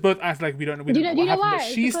Yeah. we just both act like we don't know. We Do you don't know- what do you know happened, why? but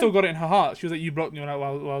It's she because- still got it in her heart. She was like, "You blocked me when I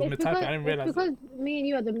was It's mid typing." I didn't realize it's it. because me and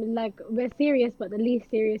you are we're serious, but the least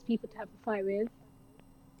serious people to have a fight with.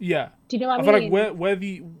 Yeah, Do you know what I I feel mean?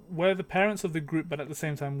 like we're the parents of the group, but at the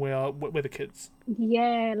same time we're the kids.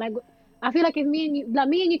 Yeah, like I feel like if me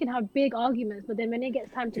and you can have big arguments, but then when it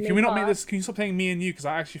gets time to Can we not make up, this? Can you stop saying me and you? Because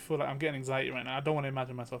I actually feel like I'm getting anxiety right now. I don't want to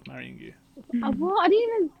imagine myself marrying you. What? I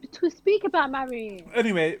didn't even to speak about marrying.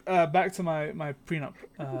 Anyway, back to my prenup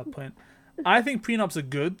point. I think prenups are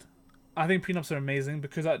good. I think prenups are amazing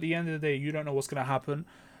because at the end of the day, you don't know what's going to happen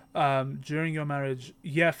during your marriage.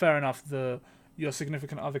 Yeah, fair enough. Your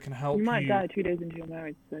significant other can help You you. might die 2 days into your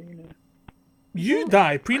marriage, so you know. You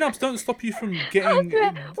die. Prenups don't stop you from I getting.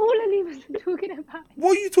 swear, all Ali was talking about.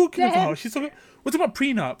 What are you talking Death. about? She's talking. We're talking about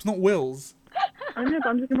prenups, not wills. I know, but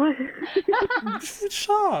I'm just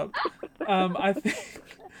Shut up. I think.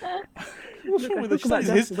 What's Look, wrong I with it? talk She about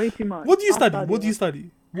studies death way too much. What do you I'll study? study What do you it.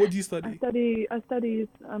 study? What do you study? I study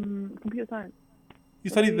computer science. You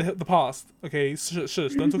study the past. Okay, shush.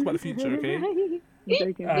 Don't talk about the future. Okay. I'm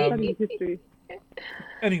joking. I study history.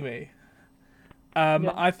 Anyway,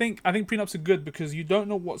 Yeah. I think prenups are good because you don't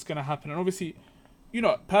know what's going to happen, and obviously, you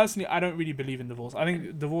know, personally, I don't really believe in divorce. I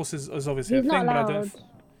think divorce is obviously He's a not thing, but I allowed.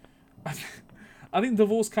 don't. I think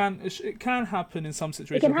divorce can happen in some It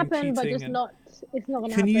situations. can I think happen, but cheating just and- not. It's not gonna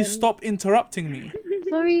Can happen. you stop interrupting me?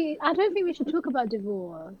 Sorry, I don't think we should talk about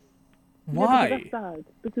divorce Yeah, Why? because that's sad.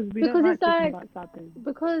 Because we Because don't like it's talking like- about sad things.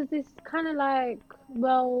 because it's kind of like,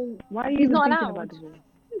 well, Why are you he's even not thinking allowed. about divorce?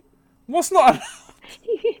 What's not?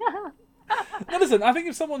 yeah. No, listen. I think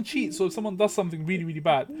if someone cheats or if someone does something really, really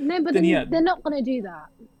bad, No, but Then then yeah. they're not gonna do that.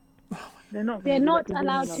 They're not. They're gonna do not that 'cause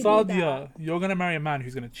allowed they to love do you. Sadia, you're gonna marry a man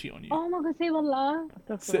who's gonna cheat on you. Oh my god, say wallah.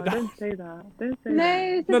 Sit down. Don't say that. Don't say No,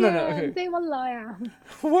 that. No, Sophia, okay. say wallah. Yeah.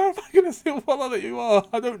 Why am I gonna say wallah that you are?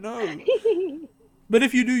 I don't know. But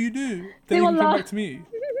if you do, you do. Then Say you can come wallah. back to me.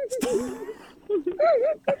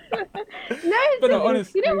 No, But no, Sophia,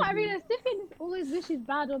 honest- you know what I realized? Stephen always wishes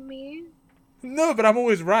bad on me. No, but I'm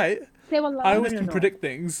always right. Say wallah. I always you're can not. predict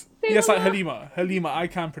things. Say Yes, like wallah. Halima. Halima, I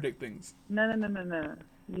can predict things. No.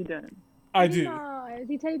 You don't. I do. Is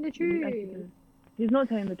he telling the He truth? actually does. He's not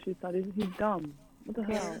telling the truth, Saudi. He's dumb. What the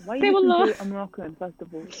hell? Why are Say you listening wallah. to a Moroccan, first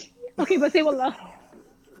of all? Okay, but say wallah.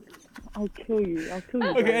 I'll kill you. I'll kill you.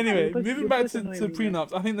 Okay, guys. anyway, You're moving supposed back to annoy me, man.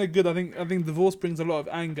 prenups, I think they're good. I think divorce brings a lot of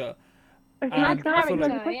anger. Okay, It adds And I feel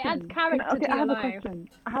character. like- It adds Can character okay, to I your have a life. question.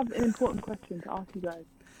 I have an important question to ask you guys.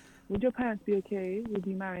 Would your parents be okay with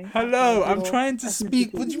you marrying? Hello, outside I'm your trying to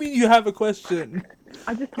speak. ethnicity? What do you mean you have a question?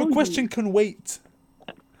 I just Your told question you. can wait.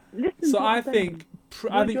 Listen So to what I I'm saying. think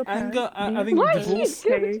I Would think your anger. parents I be think Why is divorce.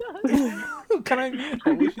 she okay Can I mute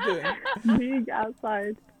her? What's she doing? being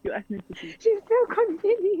outside your ethnicity? She's still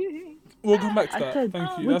continuing. We'll come back to I that. said,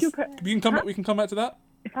 Thank you. would That's, your we can come back. We can come back to that.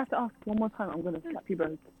 If I have to ask one more time, I'm gonna slap you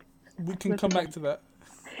both. We can come back to that.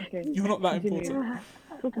 Okay. You're not that Continue. important.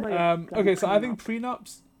 Talk about your Okay, so I prenup. think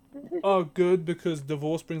prenups are good because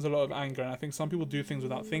divorce brings a lot of anger, and I think some people do things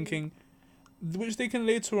without thinking, which they can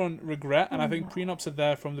later on regret. And I think prenups are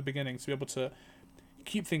there from the beginning to be able to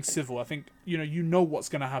keep things civil. I think you know what's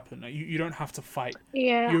gonna happen. Like, you don't have to fight.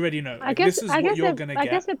 Yeah. You already know. I Like, guess this is I what guess you're a, gonna I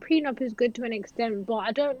get. guess a prenup is good to an extent, but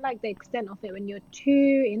I don't like the extent of it when you're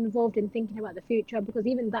too involved in thinking about the future, because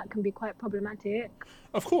even that can be quite problematic.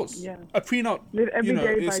 Of course, Yeah. a prenup. Live every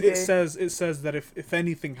day by day. It says that if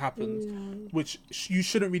anything happens, which you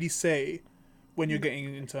shouldn't really say when you're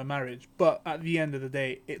getting into a marriage, but at the end of the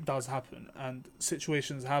day, it does happen, and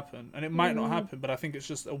situations happen, and it might not happen, but I think it's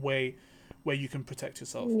just a way where you can protect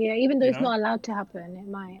yourself. Yeah, even though You it's know? not allowed to happen, it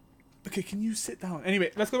might. Okay, can you sit down? Anyway,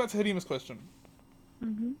 let's go back to Halima's question.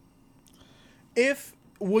 Mm-hmm. If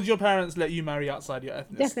would your parents let you marry outside your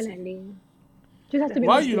ethnicity? Definitely. Just has to be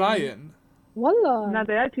Why are you Muslim. lying? Wallah. No,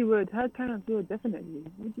 they actually would. Her parents would definitely.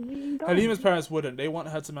 What do you mean? Halima's parents wouldn't. They want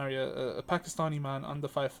her to marry a Pakistani man under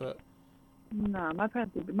 5 foot. Nah, my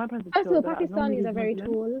parents. My parents. First of chill all, with that. As long as Pakistanis he's are very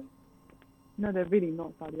Muslim. tall. No, they're really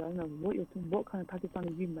not, Saudi. I don't know what kind of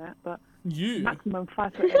Pakistanis you met, but You? maximum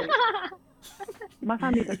 5'8". My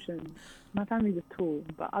family's exception. My family's just tall,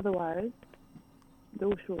 but otherwise, they're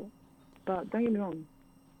all short. But don't get me wrong,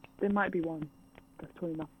 there might be one that's tall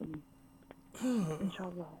enough for me.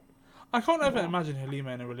 Inshallah. I can't ever Yeah. imagine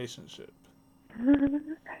Halima in a relationship.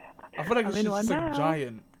 I feel like I'm she's in one just a now.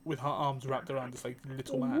 giant with her arms wrapped around this like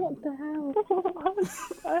little man. What the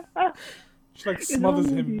hell? She like It's smothers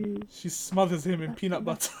wrong with him. you? She smothers him in peanut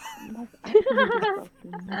butter. That's actually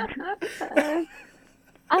disgusting.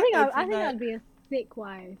 I think Every night. I'd be a sick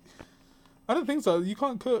wife. I don't think so. You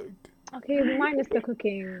can't cook. Okay, minus the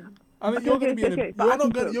cooking. I think Okay, you're gonna be okay, but I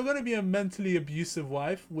can cook. you're gonna be a mentally abusive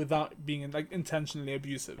wife without being like intentionally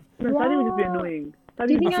abusive. No, Saudi would just be What? annoying. Do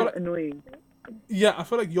Saudi you would be think so annoying. Yeah, I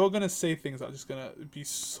feel like you're gonna say things that are just gonna be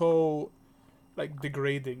so like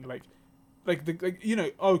degrading, like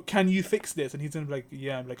oh, can you fix this? And he's gonna be like,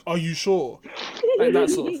 yeah. I'm like, are you sure? Like that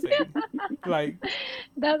sort of thing. Like,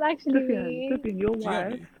 That's actually me. Sufyan, your do you get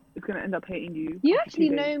wife me? is gonna end up hating you. You after 2 actually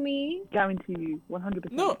days. know me. Guarantee you,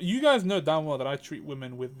 100%. No, you guys know damn well that I treat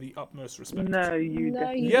women with the utmost respect. No, you No,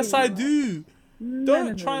 definitely. you Yes, I not. do. No, Don't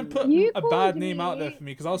no, try no, and no, put no. You a called bad name out me- there for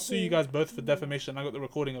me, because I'll sue you guys both for defamation. I got the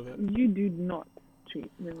recording of it. You do not treat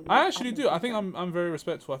women. I with actually do. I think I'm very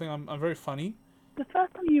respectful. I think I'm very funny. The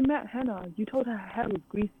first time you met Henna, you told her hair was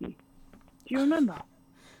greasy. Do you remember?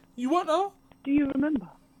 You what now? Do you remember?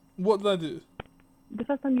 What did I do? The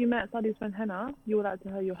first time you met Sadi's friend Henna, you were like to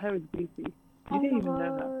her, your hair is greasy. You Oh didn't my even know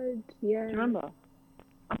her. god. Yeah. Do you remember?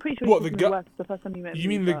 I'm pretty sure What, you the told me girl- worse the first time you met me. You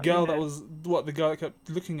mean the but, girl you that know. was the girl that kept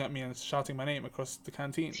looking at me and shouting my name across the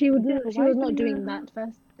canteen? She would. Yeah, but She why was do not you doing know her? that.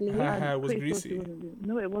 Firstly, Her I'm hair was pretty sure she greasy. wasn't doing-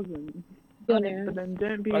 No, it wasn't. Be Okay, honest. but then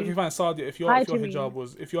don't be. Like, if you find Sadia, if your Lie to me. hijab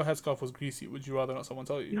was, if your headscarf was greasy, would you rather not someone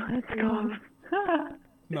tell you? Your headscarf.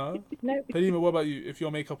 No. Nope. Halima, what about you? If your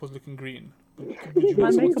makeup was looking green, would you My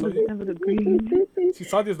want someone to makeup tell is you? never the green. See,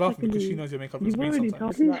 Sadia's laughing because she Secondly, knows your makeup is You've green already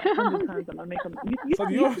sometimes. told me that 100 times that my makeup. You So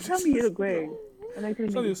do have you- to tell me you look grey. And then tell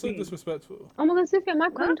me Sadia, it's so green. disrespectful. Oh my god, Sophia, my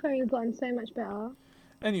contouring has gotten so much better.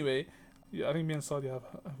 Anyway, yeah, I think me and Sadia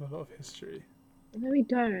have a lot of history. No, we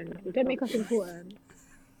don't. Don't make us important.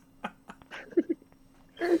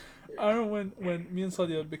 I remember when me and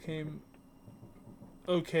Sadia became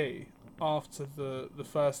okay after the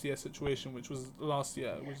first year situation, which was last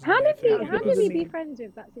year. Which is How when did finished we? How did we university. be friends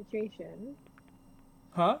with that situation?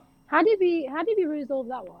 Huh? How did we? How did we resolve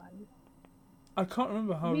that one? I can't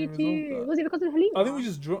remember how Me we too. resolved that. Was it because of Halima? I think we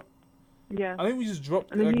just dropped. Yeah. I think we just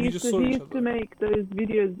dropped. And then Like, he we used, just to, saw he each used other. to make those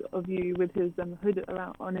videos of you with his hood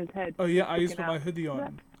around on his head. Oh yeah, I used to sticking put my out. hoodie on Yeah.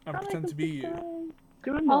 and That pretend makes to be you. sense. Do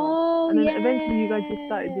you remember? Oh And then yeah. eventually you guys just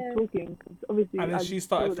started just talking. 'Cause obviously, And then I she just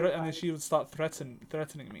started saw that and then side. she would start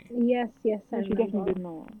threatening me. Yes, yes, I No, she definitely remember. did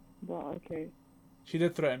not. But okay. She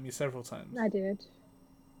did threaten me several times. I did.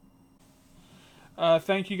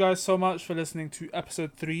 Thank you guys so much for listening to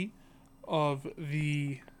episode 3 of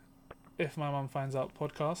the If My Mum Finds Out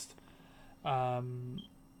podcast.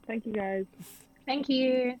 Thank you, guys. Thank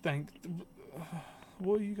you.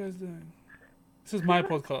 What are you guys doing? This is my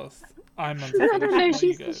podcast. I'm meant to No, finish, no, not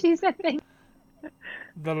you guys. she said thank.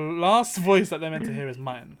 The last voice that they're meant to hear is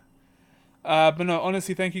mine. But no,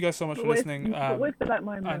 honestly, thank you guys so much for listening. Wait for that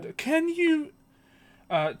mine. And can you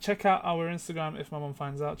check out our Instagram if my mum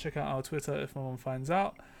finds out? Check out our Twitter if my mum finds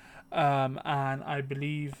out. And I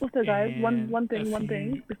believe. Also, guys, one in a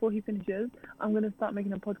thing few- before he finishes, I'm gonna start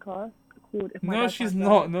making a podcast called If My No, Dad she's Finds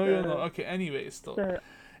not. Out. No, you're So- not. Okay, anyway, stop. so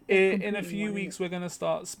In a completely few one weeks, we're going to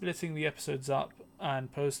start splitting the episodes up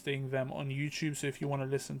and posting them on YouTube. So if you want to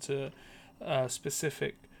listen to a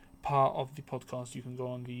specific part of the podcast, you can go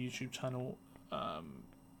on the YouTube channel,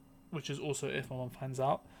 which is also If My Mum Finds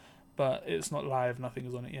Out. But it's not live, nothing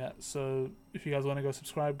is on it yet. So if you guys want to go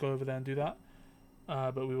subscribe, go over there and do that.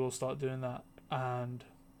 But we will start doing that. And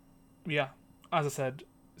yeah, as I said,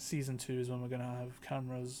 season 2 is when we're going to have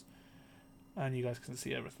cameras and you guys can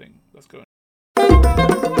see everything that's going